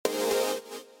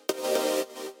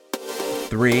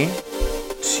3,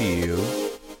 2,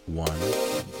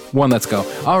 1. Let's go.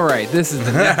 All right, this is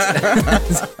the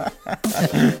next.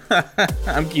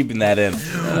 I'm keeping that in.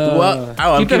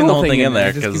 I'm keeping the whole thing in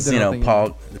there because,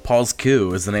 Paul's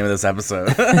Coup is the name of this episode.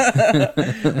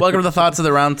 Welcome to the Thoughts of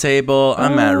the Round Table.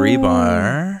 I'm Matt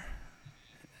Rebar.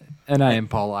 And I am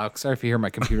Paul Laux. Sorry if you hear my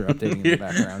computer updating in the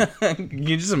background. Can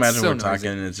you just imagine we're talking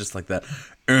and it's just like that,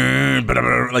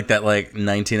 like that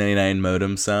 1999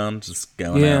 modem sound just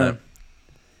going at it.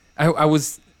 I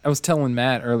was telling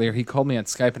Matt earlier, he called me on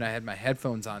Skype and I had my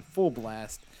headphones on full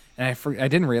blast. And I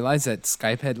didn't realize that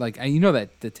Skype had that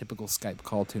the typical Skype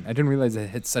call tune. I didn't realize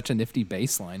it had such a nifty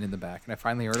bass line in the back, and I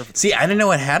finally heard of it. See, I didn't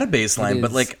know it had a bass line,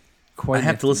 but I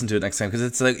have to listen to it next time because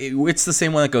it's it's the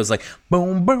same one that goes like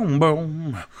boom, boom,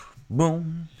 boom,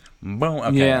 boom, boom.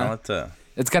 Okay, yeah,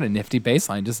 it's got a nifty bass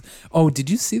line. Did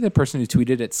you see the person who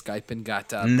tweeted at Skype and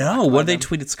got? No, what did they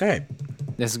tweet at Skype?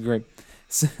 This is great.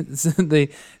 So they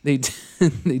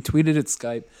tweeted at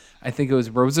Skype. I think it was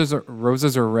roses are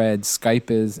red,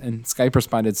 Skype is, and Skype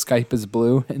responded, Skype is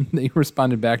blue, and they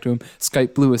responded back to him,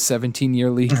 Skype blew a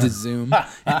 17-year lead to Zoom,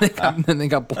 and then they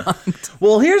got blocked.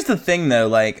 Well, here's the thing though,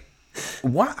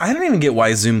 why I don't even get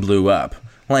why Zoom blew up.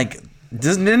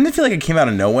 Didn't it feel like it came out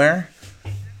of nowhere,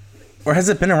 or has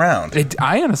it been around?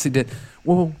 I honestly did.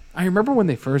 Well, I remember when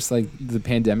they first the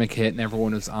pandemic hit and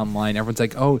everyone was online. Everyone's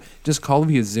like, "Oh, just call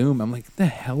via Zoom." I'm like, "The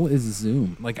hell is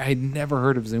Zoom?" I had never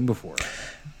heard of Zoom before.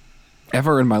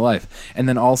 Ever in my life, and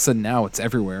then all of a sudden now it's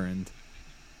everywhere, and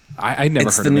I never heard of it.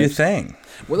 It's the new thing.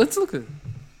 Well,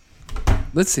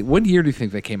 let's see. What year do you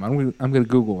think they came out? I'm going to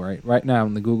Google right now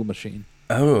on the Google machine.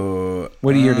 Oh,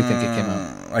 what year do you think it came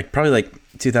out? Probably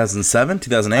 2007,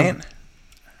 2008.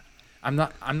 I'm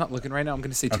not looking right now. I'm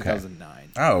going to say 2009.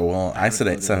 Oh well, I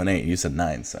said 7, 8. You said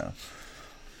 9. So.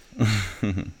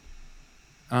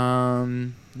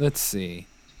 Let's see.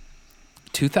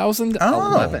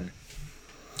 2011.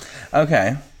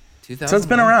 Okay. So it's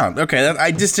been around. Okay,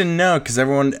 I just didn't know because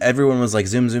everyone was like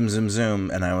Zoom, Zoom, Zoom, Zoom,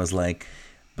 and I was like,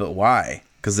 but why?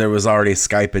 Because there was already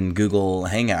Skype and Google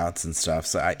Hangouts and stuff.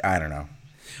 So I don't know.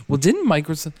 Well, didn't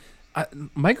Microsoft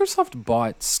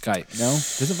bought Skype? No,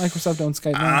 doesn't Microsoft own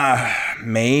Skype now?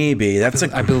 Maybe that's I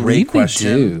a believe great question.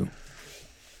 They do.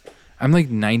 I'm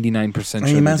 99% sure.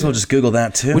 You might as well just Google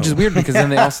that too. Which is weird because then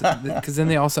they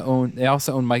also own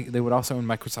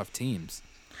Microsoft Teams.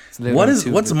 So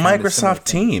what's Microsoft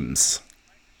Teams?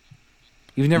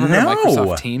 You've never heard of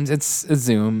Microsoft Teams? It's a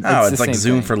Zoom. Oh, it's like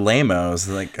Zoom for lamos.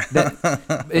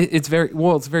 It's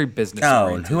very business.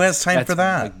 Oh, and who has time for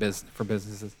that? For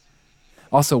businesses.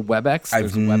 Also, WebEx.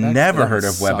 I've never heard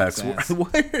of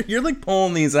WebEx. You're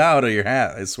pulling these out of your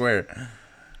hat. I swear.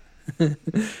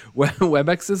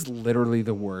 WebEx is literally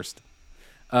the worst.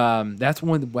 That's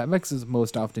one. WebEx is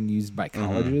most often used by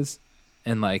colleges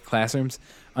and classrooms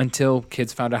until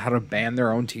kids found out how to ban their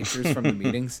own teachers from the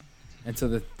meetings, and so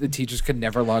the teachers could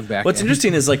never log back. What's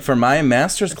interesting is for my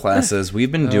master's classes,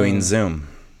 we've been doing Zoom,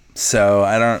 so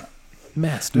I don't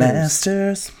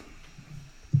masters.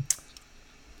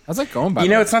 How's that going? By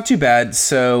it's not too bad.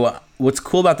 So what's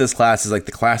cool about this class is the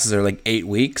classes are 8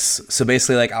 weeks. So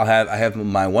basically I have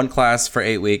my one class for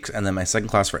 8 weeks and then my second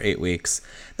class for 8 weeks.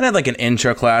 Then I have an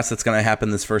intro class that's going to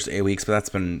happen this first 8 weeks, but that's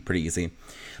been pretty easy.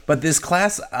 But this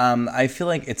class, I feel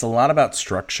like it's a lot about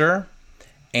structure,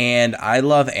 and I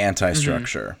love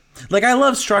anti-structure. I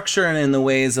love structure in the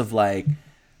ways of a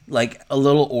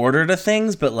little order to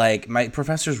things, but my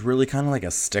professor's really kind of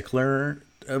a stickler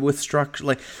with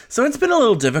structure. So it's been a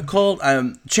little difficult,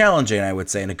 challenging, I would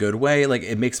say, in a good way.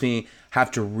 It makes me have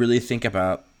to really think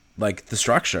about the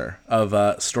structure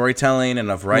of storytelling and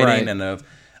of writing and of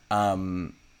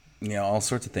all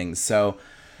sorts of things. So.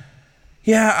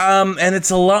 Yeah, and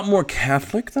it's a lot more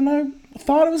Catholic than I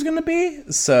thought it was going to be.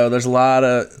 So there's a lot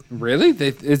of... Really?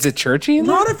 Is it churchy? A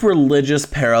lot of religious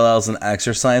parallels and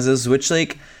exercises, which, I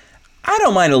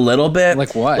don't mind a little bit.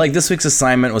 Like what? This week's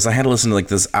assignment was I had to listen to,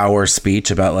 this hour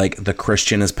speech about, the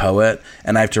Christian as poet,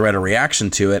 and I have to write a reaction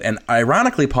to it. And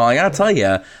ironically, Paul, I got to tell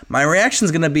you, my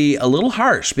reaction's going to be a little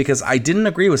harsh because I didn't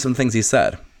agree with some things he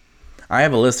said. I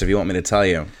have a list if you want me to tell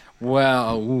you.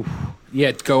 Well,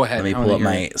 yeah, go ahead. Let me pull up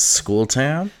my school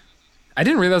tab. I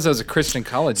didn't realize I was a Christian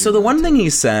college. So the one thing he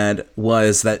said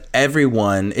was that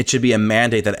it should be a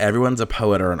mandate that everyone's a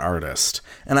poet or an artist.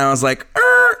 And I was like,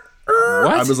 what?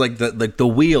 I was like, the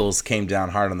wheels came down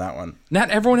hard on that one. Not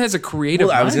everyone has a creative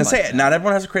mind. I was going to say, not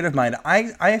everyone has a creative mind.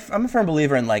 I'm a firm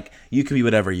believer in you can be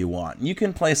whatever you want. You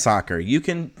can play soccer. You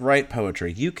can write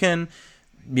poetry. You can,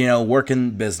 work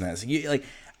in business.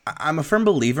 I'm a firm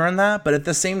believer in that, but at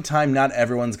the same time, not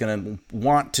everyone's going to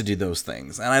want to do those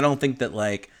things. And I don't think that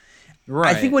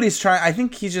Right. I think what he's trying, I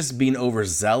think he's just being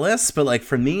overzealous. But like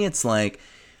for me, it's like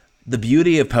the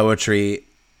beauty of poetry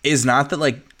is not that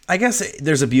like, I guess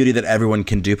there's a beauty that everyone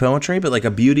can do poetry, but like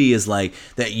a beauty is like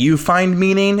that you find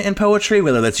meaning in poetry,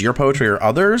 whether that's your poetry or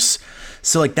others.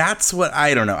 So like that's what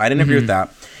I don't know. I didn't agree with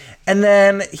that. And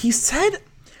then he said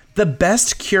the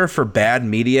best cure for bad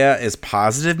media is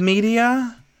positive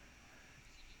media.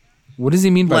 What does he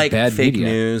mean by Like bad fake media?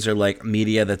 news or like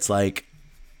media that's like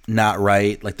not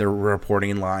right, like they're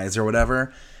reporting lies or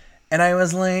whatever. And I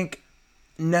was like,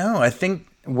 no, I think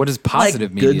What is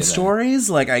positive like media? good then? stories,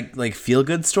 like I like feel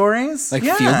good stories, Like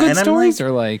yeah. feel good and I'm stories, like,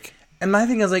 or like and my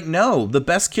thing is like, no, the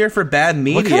best cure for bad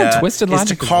media kind of twisted is to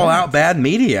logic is call that? out bad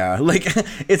media. Like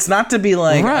it's not to be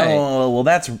like, Right. oh, well,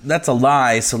 that's a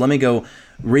lie. So let me go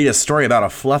read a story about a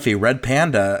fluffy red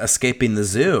panda escaping the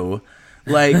zoo.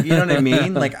 Like, you know what I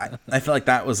mean? Like I feel like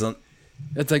that was a,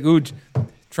 it's like, ooh,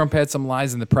 Trump had some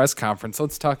lies in the press conference.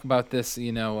 Let's talk about this.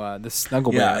 This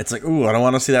snuggle yeah, bear. it's like, ooh, I don't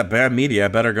want to see that bad media. I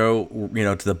better go,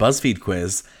 to the BuzzFeed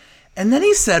quiz. And then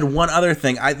he said one other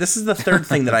thing. This is the third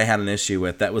thing that I had an issue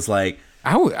with. That was like,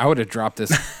 I would have dropped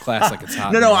this class like it's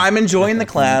hot. no, man. I'm enjoying the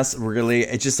class. Really,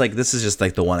 it's just like this is just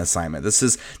like the one assignment. This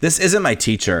isn't my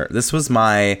teacher. This was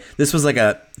like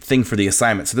a thing for the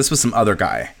assignment. So this was some other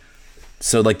guy.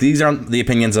 So like these aren't the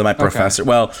opinions of my professor.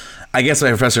 Well, I guess my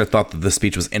professor thought that the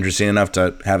speech was interesting enough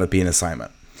to have it be an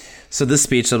assignment. So this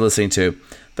speech that I'm listening to,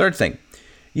 third thing,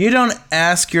 you don't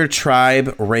ask your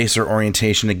tribe, race, or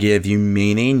orientation to give you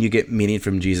meaning. You get meaning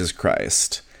from Jesus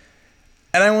Christ.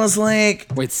 And I was like,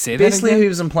 Wait, say that basically again? he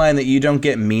was implying that you don't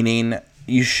get meaning,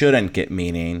 you shouldn't get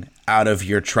meaning out of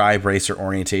your tribe, race, or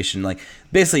orientation, like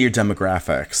basically your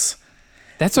demographics.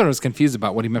 That's what I was confused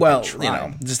about. What he meant Well, by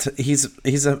tribe. just he's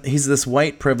this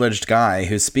white privileged guy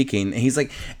who's speaking. He's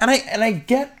like, and I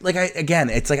get like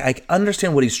it's like I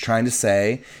understand what he's trying to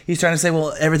say. He's trying to say,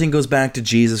 well, everything goes back to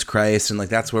Jesus Christ, and like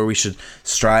that's where we should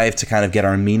strive to kind of get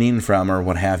our meaning from, or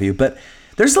what have you. But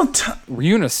there's a Were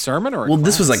you in a sermon or?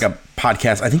 this was like a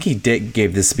podcast. I think he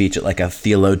gave this speech at like a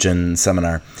theologian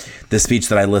seminar. The speech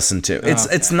that I listened to.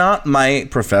 It's not my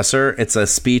professor. It's a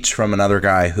speech from another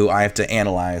guy who I have to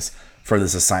analyze for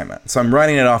this assignment. So I'm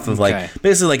writing it off of Okay. like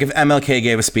basically like if MLK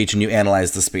gave a speech and you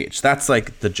analyze the speech. That's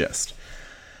like the gist.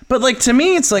 But like to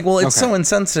me it's like, well, it's so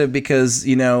insensitive because,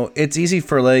 it's easy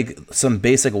for like some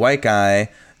basic white guy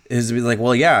is to be like,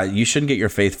 well, yeah, you shouldn't get your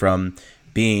faith from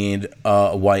being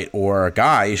a white or a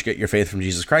guy. You should get your faith from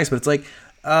Jesus Christ. But it's like,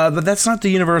 but that's not the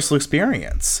universal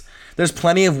experience. There's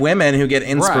plenty of women who get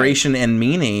inspiration and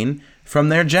meaning from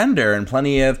their gender, and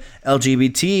plenty of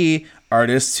LGBT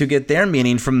artists who get their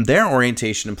meaning from their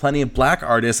orientation, and plenty of black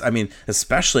artists. I mean,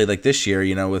 especially like this year,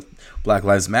 with Black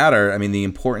Lives Matter, I mean, the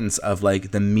importance of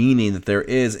like the meaning that there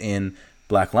is in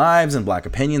black lives and black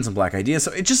opinions and black ideas.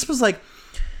 So it just was like,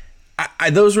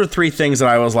 those were three things that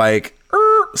I was like,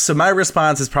 so my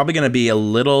response is probably going to be a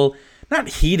little, not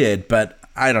heated, but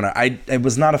I don't know. I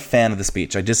was not a fan of the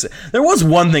speech. There was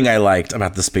one thing I liked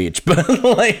about the speech, but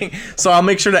like, so I'll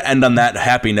make sure to end on that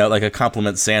happy note, like a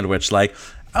compliment sandwich, like,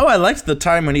 oh, I liked the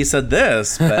time when he said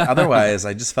this, but otherwise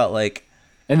I just felt like,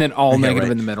 and then all negative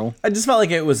right. in the middle. I just felt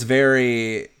like it was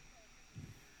very,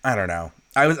 I don't know.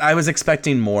 I was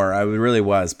expecting more. I really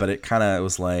was, but it kind of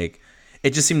was like, it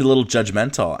just seemed a little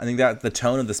judgmental. I think that the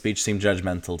tone of the speech seemed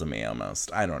judgmental to me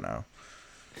almost. I don't know.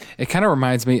 It kind of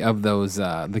reminds me of those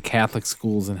the Catholic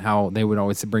schools and how they would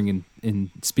always bring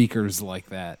in speakers like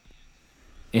that,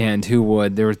 and who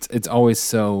would it's always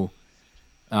so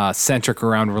centric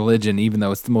around religion, even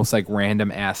though it's the most like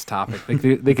random ass topic. Like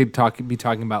they could be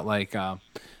talking about like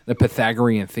the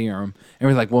Pythagorean theorem, and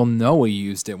we're like, well, Noah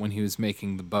used it when he was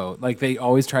making the boat. Like they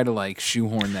always try to like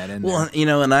shoehorn that in. Well,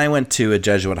 there. and I went to a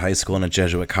Jesuit high school and a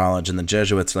Jesuit college, and the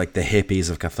Jesuits are like the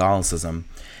hippies of Catholicism.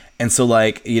 And so,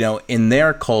 like, in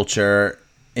their culture,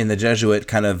 in the Jesuit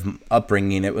kind of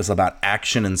upbringing, it was about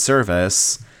action and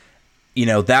service.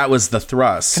 That was the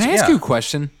thrust. Can I ask you a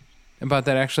question about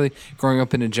that, actually? Growing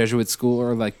up in a Jesuit school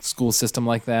or, like, school system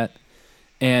like that,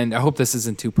 and I hope this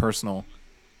isn't too personal,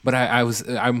 but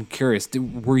I'm curious.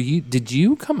 Did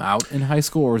you come out in high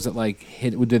school, or was it, like,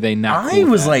 did they not? I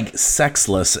was, like,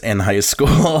 sexless in high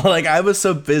school. Like, I was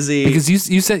so busy. Because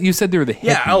you said they were the hippies.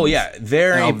 Yeah, oh, yeah.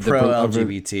 Very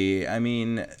pro-LGBT. LGBT. I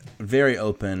mean, very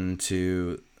open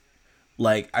to,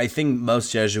 like, I think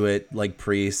most Jesuit, like,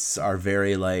 priests are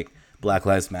very, like, Black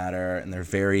Lives Matter, and they're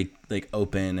very, like,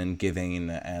 open and giving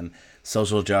and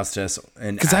social justice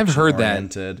and because I've heard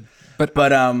oriented. that.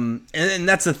 But and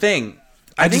that's the thing.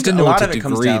 I just think didn't a know lot what of it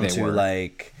comes degree down they to, were.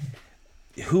 like,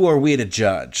 who are we to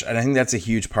judge? And I think that's a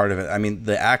huge part of it. I mean,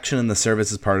 the action and the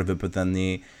service is part of it, but then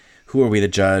who are we to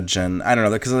judge? And I don't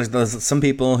know, because there's some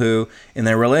people who in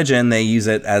their religion they use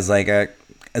it as like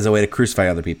as a way to crucify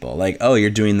other people. Like, oh, you're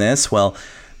doing this? Well,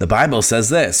 the Bible says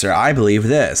this, or I believe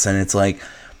this. And it's like,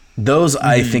 those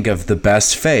I think of the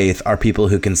best faith are people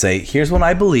who can say, here's what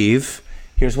I believe,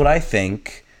 here's what I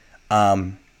think.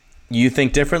 You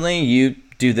think differently, you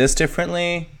do this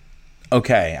differently.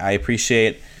 Okay, I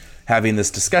appreciate having this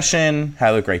discussion.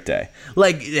 Have a great day.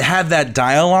 Like, have that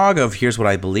dialogue of here's what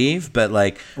I believe, but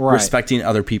like respecting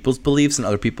other people's beliefs and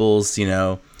other people's,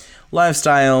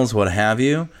 lifestyles, what have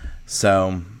you.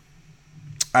 So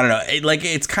I don't know.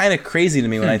 It's kind of crazy to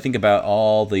me when I think about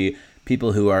all the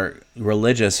people who are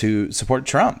religious who support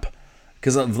Trump.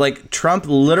 Because Trump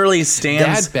literally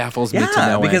stands. That baffles me to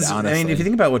no end, honestly. I mean, if you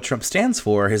think about what Trump stands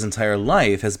for, his entire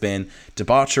life has been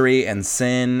debauchery and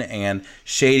sin and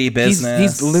shady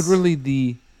business.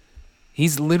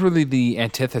 He's literally the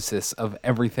antithesis of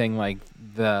everything like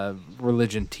the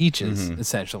religion teaches,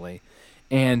 essentially.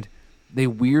 And they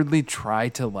weirdly try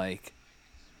to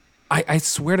I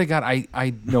swear to God,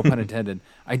 I no pun intended,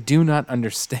 I do not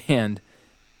understand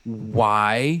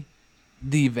why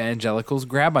the evangelicals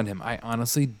grab on him. I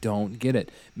honestly don't get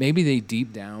it. Maybe they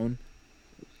deep down,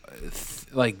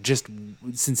 just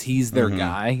since he's their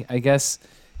guy, I guess,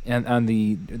 and on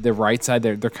the right side,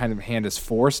 their kind of hand is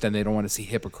forced, and they don't want to see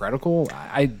hypocritical.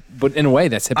 But in a way,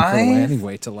 that's hypocritical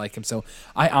anyway to like him. So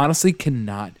I honestly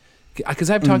cannot,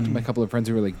 because I've talked to my couple of friends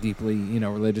who are deeply,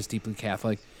 religious, deeply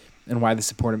Catholic, and why they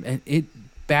support him, and it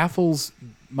baffles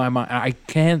my mind. I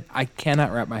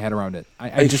cannot wrap my head around it.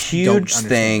 I just don't understand.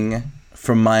 Thing.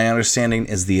 From my understanding,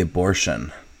 is the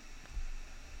abortion.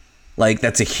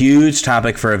 That's a huge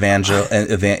topic for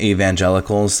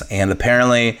evangelicals, and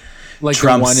apparently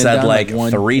Trump said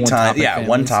three times. Yeah,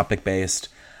 one topic based,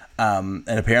 and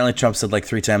apparently Trump said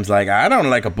 3 times I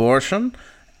don't like abortion,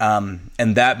 and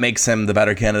that makes him the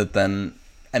better candidate than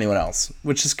anyone else,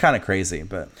 which is kind of crazy.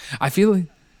 But I feel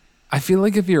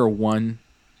like if you're one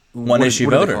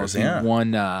issue voters,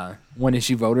 one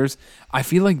issue voters, I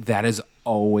feel like that is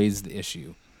always the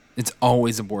issue. It's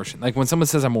always abortion. When someone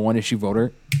says I'm a one issue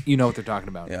voter, you know what they're talking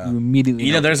about. Yeah. You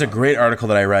immediately there's a great article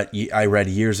that I read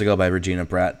years ago by Regina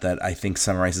Brett that I think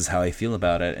summarizes how I feel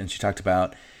about it. And she talked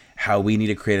about how we need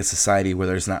to create a society where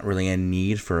there's not really a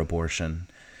need for abortion.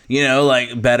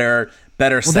 Better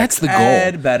sex that's the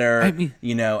ed, goal. Better,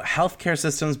 healthcare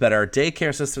systems, better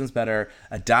daycare systems, better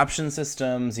adoption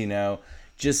systems,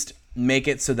 just make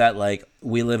it so that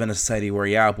we live in a society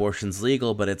where abortion's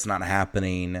legal, but it's not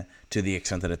happening to the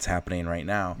extent that it's happening right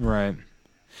now. Right.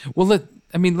 Well,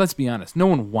 let's be honest. No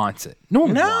one wants it. No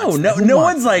one wants it. No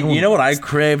one's what I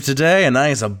crave today? A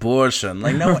nice abortion.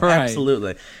 No one, right.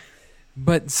 Absolutely.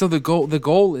 But so the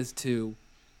goal is to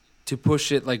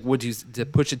push it to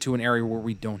push it to an area where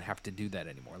we don't have to do that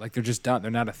anymore. They're just done. They're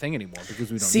not a thing anymore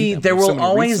because we don't need them. There will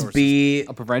always be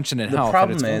a prevention and the health. The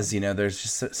problem is, there's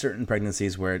just certain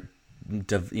pregnancies where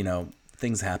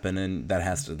things happen, and that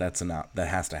has to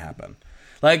happen.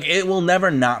 It will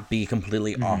never not be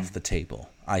completely off the table,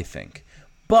 I think.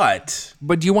 But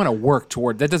do you want to work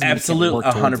toward that? Doesn't absolutely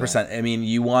 100%. I mean,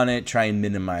 you want to try and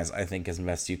minimize, I think, as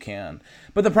best you can.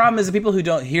 But the problem is the people who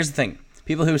don't. Here's the thing: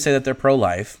 people who say that they're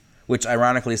pro-life, which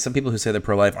ironically, some people who say they're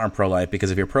pro-life aren't pro-life,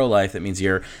 because if you're pro-life, that means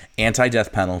you're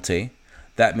anti-death penalty.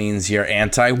 That means you're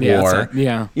anti-war.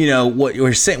 What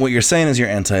you're saying is you're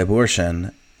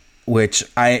anti-abortion. Which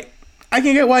I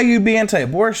can get why you'd be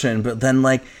anti-abortion, but then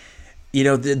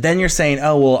then you're saying,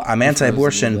 oh well, I'm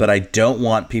anti-abortion, but I don't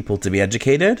want people to be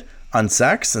educated on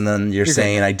sex, and then you're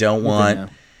saying I don't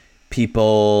want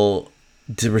people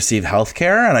to receive health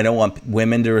care, and I don't want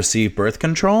women to receive birth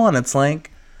control, and it's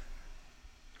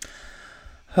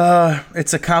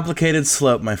it's a complicated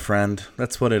slope, my friend.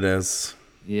 That's what it is.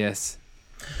 Yes.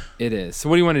 It is. So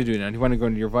what do you want to do now? Do you want to go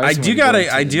into your advice? I do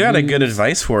got a good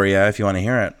advice for you if you want to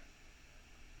hear it.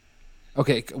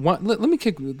 Okay, let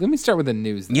me start with the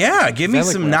news. Then. Yeah, give me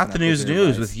some not the news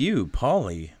with you,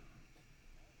 Paulie.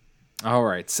 All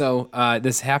right, so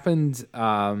this happened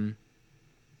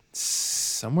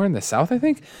somewhere in the South, I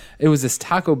think. It was this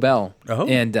Taco Bell,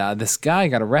 and this guy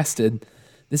got arrested.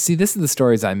 This is the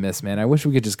stories I miss, man. I wish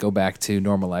we could just go back to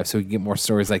normal life so we could get more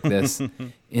stories like this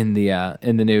in the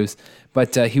news.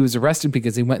 But he was arrested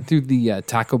because he went through the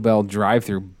Taco Bell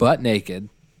drive-thru butt naked.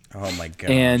 Oh my gosh.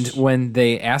 And when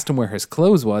they asked him where his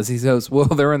clothes was, he goes, well,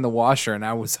 they're in the washer and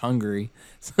I was hungry.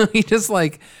 So he just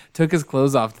took his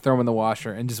clothes off to throw them in the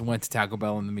washer and just went to Taco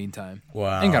Bell in the meantime.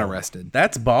 Wow. And got arrested.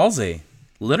 That's ballsy.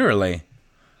 Literally.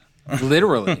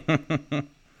 Literally.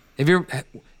 Have you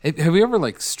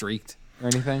ever streaked or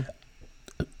anything?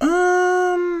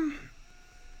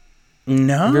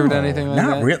 No. Have you ever done anything like that?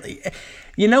 Not really.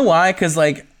 You know why? Because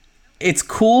like it's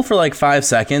cool for like 5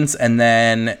 seconds, and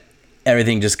then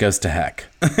everything just goes to heck,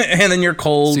 and then you're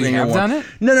cold. So you and have you're warm. done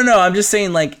it? No. I'm just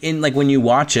saying, like in like when you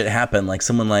watch it happen, like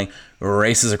someone like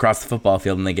races across the football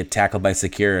field and they get tackled by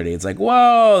security. It's like,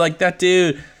 whoa, like that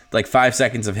dude. Like 5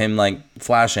 seconds of him like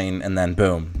flashing, and then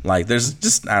boom. Like there's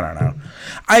just, I don't know.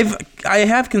 I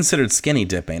have considered skinny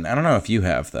dipping. I don't know if you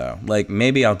have though. Like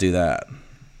maybe I'll do that.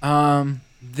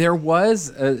 There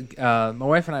was my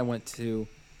wife and I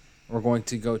we're going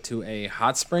to go to a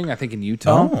hot spring, I think in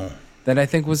Utah. Oh. That I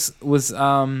think was it was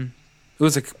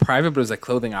like private, but it was like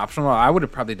clothing optional. I would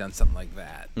have probably done something like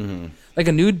that. Mm-hmm. Like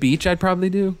a nude beach, I'd probably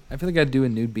do. I feel like I'd do a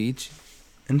nude beach.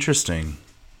 Interesting.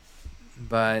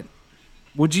 But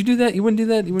would you do that? You wouldn't do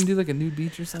that? You wouldn't do like a nude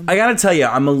beach or something? I gotta tell you,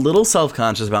 I'm a little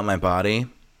self-conscious about my body,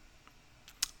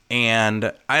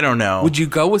 and I don't know. Would you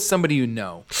go with somebody you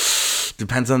know?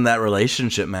 Depends on that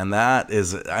relationship, man. That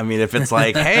is, I mean, if it's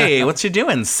like, hey, what you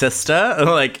doing, sister?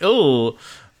 Like, oh,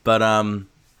 but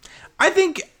I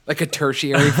think Like a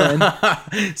tertiary friend?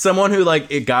 someone who,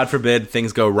 like, God forbid,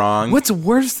 things go wrong. What's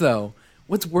worse though?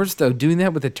 Doing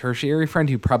that with a tertiary friend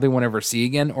who you probably won't ever see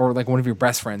again, or like one of your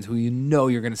best friends who you know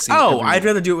you're going to see? Oh, I'd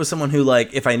rather do it with someone who,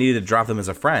 like, if I needed to drop them as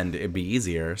a friend, it'd be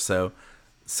easier. So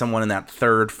someone in that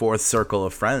third, fourth circle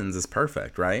of friends is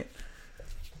perfect, right?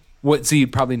 What? So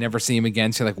you'd probably never see him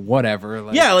again. So you're like, whatever.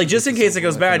 Like, Yeah, like, just in case it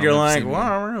goes bad, you're like,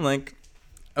 wow. whatever. Like,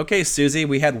 okay, Susie,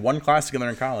 we had one class together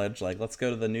in college. Like, let's go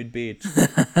to the nude beach.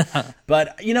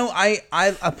 But, you know, I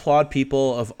applaud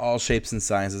people of all shapes and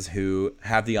sizes who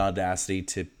have the audacity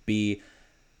to be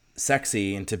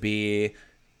sexy and to be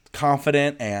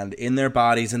confident and in their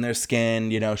bodies, in their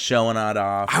skin, you know, showing it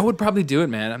off. I would probably do it,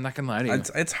 man. I'm not gonna lie to you.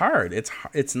 It's hard.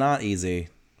 It's not easy,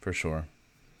 for sure.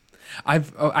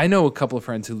 I know a couple of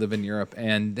friends who live in Europe,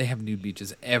 and they have nude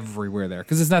beaches everywhere there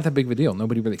because it's not that big of a deal.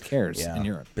 Nobody really cares in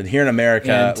Europe. But here in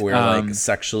America, And,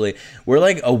 we're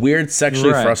like a weird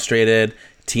sexually Right. frustrated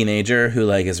teenager who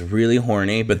like is really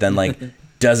horny, but then like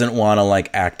doesn't want to like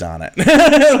act on it.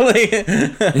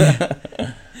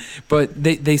 But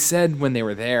they said when they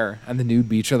were there on the nude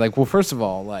beach, they're like, well, first of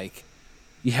all, like,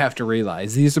 you have to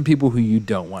realize these are people who you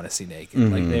don't want to see naked.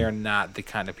 Mm-hmm. Like, they are not the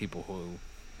kind of people who,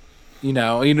 you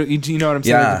know what I'm saying?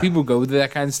 Yeah. Like, the people who go to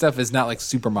that kind of stuff is not like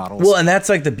supermodels. Well, and that's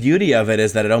like the beauty of it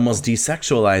is that it almost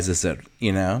desexualizes it,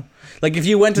 you know? Like if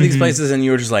you went to these places and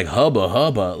you were just like hubba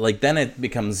hubba, like then it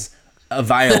becomes a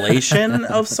violation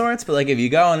of sorts. But like if you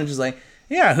go and it's just like,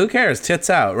 yeah, who cares? Tits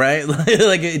out, right?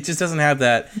 Like it just doesn't have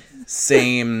that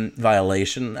same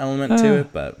violation element to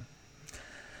it, but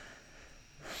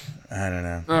I don't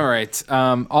know. All right.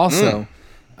 Also,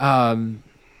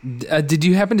 did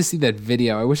you happen to see that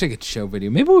video? I wish I could show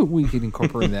video. Maybe we could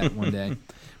incorporate that one day.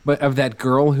 But of that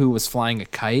girl who was flying a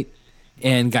kite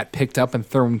and got picked up and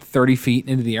thrown 30 feet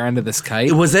into the air end of this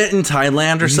kite. Was it in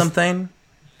Thailand or something?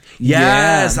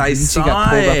 Yes, I saw she got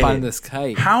pulled it. up on this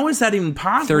kite. How is that even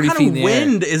possible? 30 What feet kind in of the air.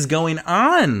 wind is going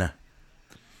on?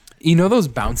 You know those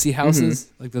bouncy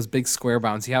houses? Like those big square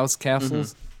bouncy house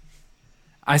castles?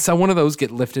 I saw one of those get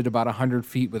lifted about 100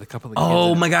 feet with a couple of kids.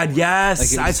 Oh in it. my god, yes.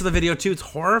 Like, it I was- saw the video too. It's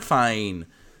horrifying.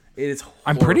 It is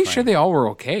horrifying. I'm pretty sure they all were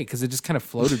okay because it just kind of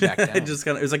floated back down. it just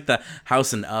kind of, it was like the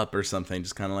House and Up or something,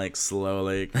 just kind of like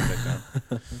slowly coming back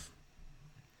down.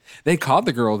 They caught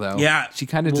the girl though. Yeah. She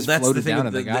kind of just that's floated the thing down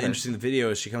with and they got her. interesting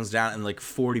video is she comes down and like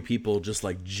 40 people just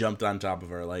like jumped on top of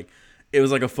her. Like it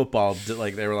was like a football.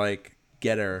 Like they were like,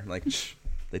 get her. Like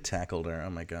they tackled her. Oh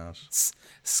my gosh.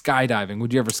 Skydiving.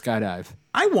 Would you ever skydive?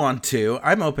 I want to.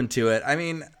 I'm open to it. I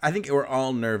mean, I think we're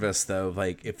all nervous though.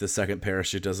 Like if the second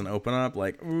parachute doesn't open up,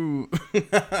 like ooh.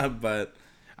 But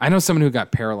I know someone who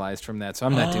got paralyzed from that, so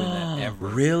I'm not doing that ever.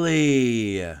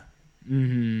 really, Yeah.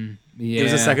 it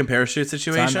was a second parachute So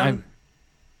situation.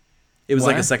 It was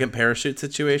like a What? second parachute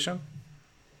situation.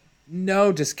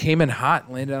 No, just came in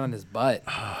hot, landed on his butt,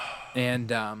 and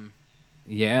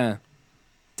yeah,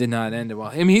 did not end it well.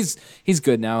 I mean, he's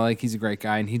good now. Like he's a great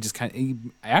guy, and he just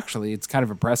actually, it's kind of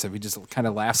impressive. He just kind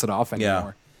of laughs it off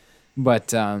anymore.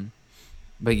 But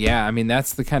yeah, I mean,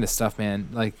 that's the kind of stuff, man.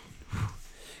 Like,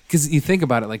 because you think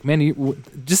about it, like, man,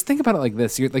 just think about it like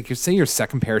this. Say your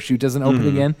second parachute doesn't open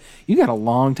again. You got a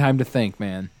long time to think,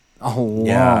 man. A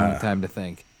long time to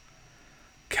think.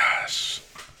 Gosh.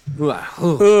 Ooh,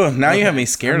 Ooh, now you have me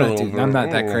scared a little bit. I'm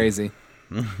not that crazy.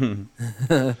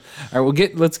 All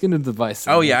right, let's get into the device.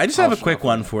 Oh yeah, I just have a quick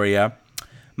one for you.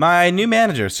 My new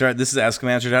manager, this is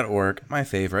askmanager.org, my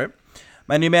favorite.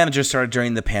 My new manager started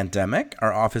during the pandemic.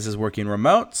 Our office is working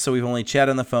remote, so we've only chatted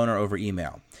on the phone or over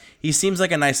email. He seems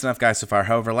like a nice enough guy so far.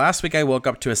 However, last week I woke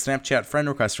up to a Snapchat friend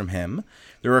request from him.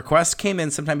 The request came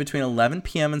in sometime between 11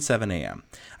 p.m. and 7 a.m.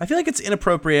 I feel like it's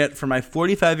inappropriate for my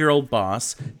 45-year-old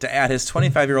boss to add his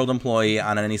 25-year-old employee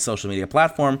on any social media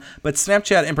platform, but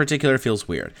Snapchat in particular feels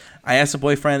weird. I asked a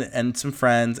boyfriend and some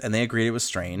friends, and they agreed it was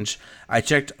strange. I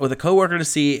checked with a coworker to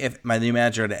see if my new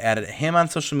manager had added him on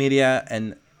social media,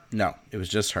 and no, it was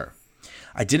just her.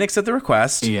 I didn't accept the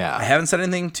request. Yeah. I haven't said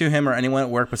anything to him or anyone at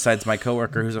work besides my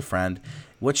coworker who's a friend.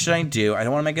 What should I do? I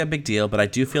don't want to make it a big deal, but I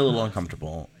do feel a little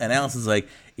uncomfortable. And Allison's like,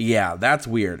 yeah, that's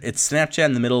weird. It's Snapchat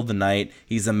in the middle of the night.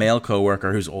 He's a male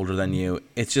coworker who's older than you.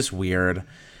 It's just weird.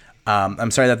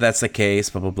 I'm sorry that that's the case,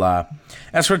 blah, blah, blah.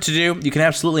 As for what to do, you can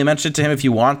absolutely mention it to him if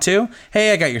you want to.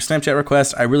 Hey, I got your Snapchat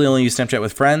request. I really only use Snapchat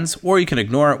with friends. Or you can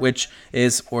ignore it, which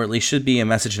is, or at least should be, a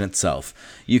message in itself.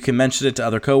 You can mention it to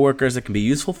other coworkers. It can be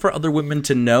useful for other women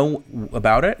to know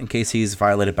about it in case he's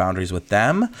violated boundaries with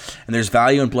them. And there's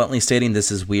value in bluntly stating this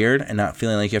is weird and not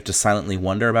feeling like you have to silently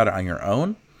wonder about it on your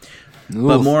own.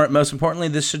 Oof. But most importantly,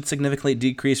 this should significantly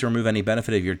decrease or remove any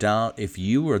benefit of your doubt if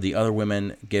you or the other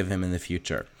women give him in the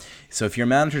future. So if your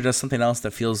manager does something else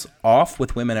that feels off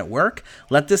with women at work,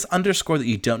 let this underscore that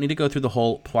you don't need to go through the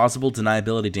whole plausible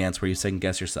deniability dance where you second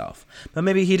guess yourself. But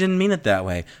maybe he didn't mean it that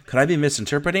way. Could I be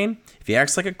misinterpreting? If he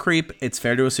acts like a creep, it's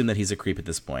fair to assume that he's a creep at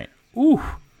this point. Ooh.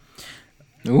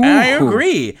 I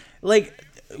agree. Like,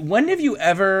 when have you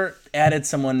ever added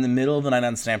someone in the middle of the night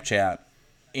on Snapchat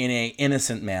in a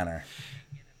innocent manner?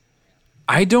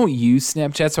 I don't use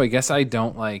Snapchat, so I guess I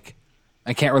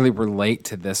can't really relate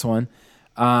to this one.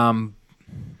 I'm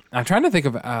trying to think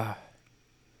of, I've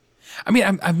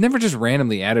never just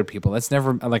randomly added people. That's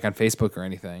never like on Facebook or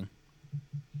anything.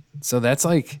 So that's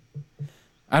like,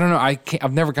 I don't know.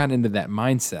 I've never gotten into that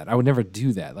mindset. I would never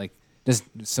do that. Like just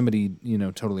somebody,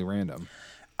 totally random.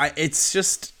 It's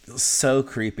just so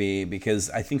creepy because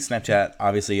I think Snapchat,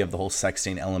 obviously you have the whole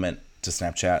sexting element to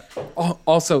Snapchat.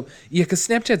 Also, yeah, because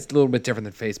Snapchat's a little bit different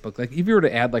than Facebook. Like, if you were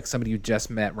to add like somebody you just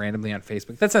met randomly on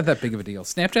Facebook, that's not that big of a deal.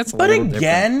 Snapchat's a little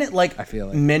different. Like, I feel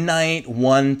like midnight,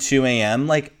 1, 2 a.m.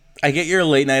 Like, I get you're a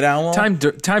late night owl.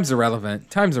 Time's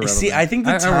irrelevant. See, I think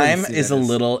the time is a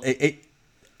little.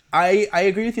 I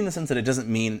agree with you in the sense that it doesn't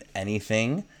mean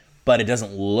anything, but it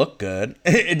doesn't look good.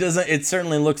 It doesn't. It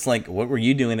certainly looks like, what were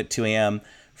you doing at 2 a.m.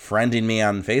 friending me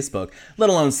on Facebook, let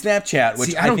alone Snapchat,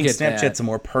 which I think Snapchat's a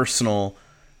more personal.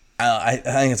 I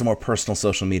think it's a more personal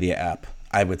social media app,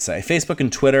 I would say. Facebook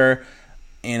and Twitter,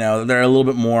 they're a little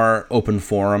bit more open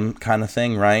forum kind of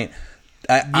thing, right?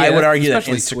 I would argue that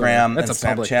Instagram and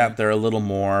Snapchat, they're a little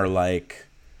more like,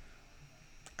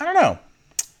 I don't know.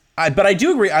 But I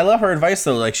do agree. I love her advice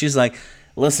though. Like, she's like,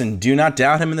 listen, do not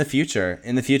doubt him in the future.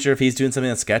 In the future, if he's doing something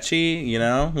that's sketchy,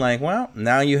 well,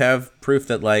 now you have proof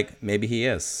that, like, maybe he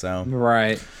is. So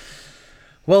right.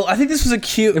 Well, I think this was a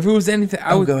cute. If it was anything,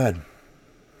 go ahead.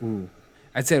 Ooh,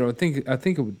 I'd say I think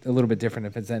it would a little bit different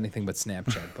if it's anything but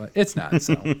Snapchat, but it's not.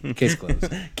 So case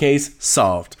closed. Case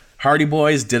solved. Hardy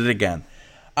Boys did it again.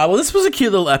 Well, this was a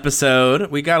cute little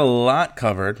episode. We got a lot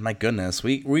covered. My goodness,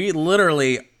 we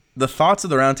literally, the thoughts of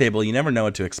the round table. You never know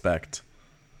what to expect.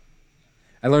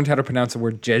 I learned how to pronounce the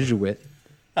word Jesuit.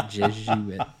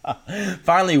 Jesuit.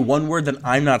 Finally, one word that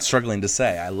I'm not struggling to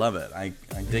say. I love it. I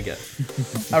dig it.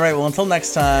 All right, well, until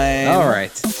next time. All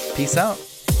right. Peace out.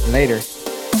 Later.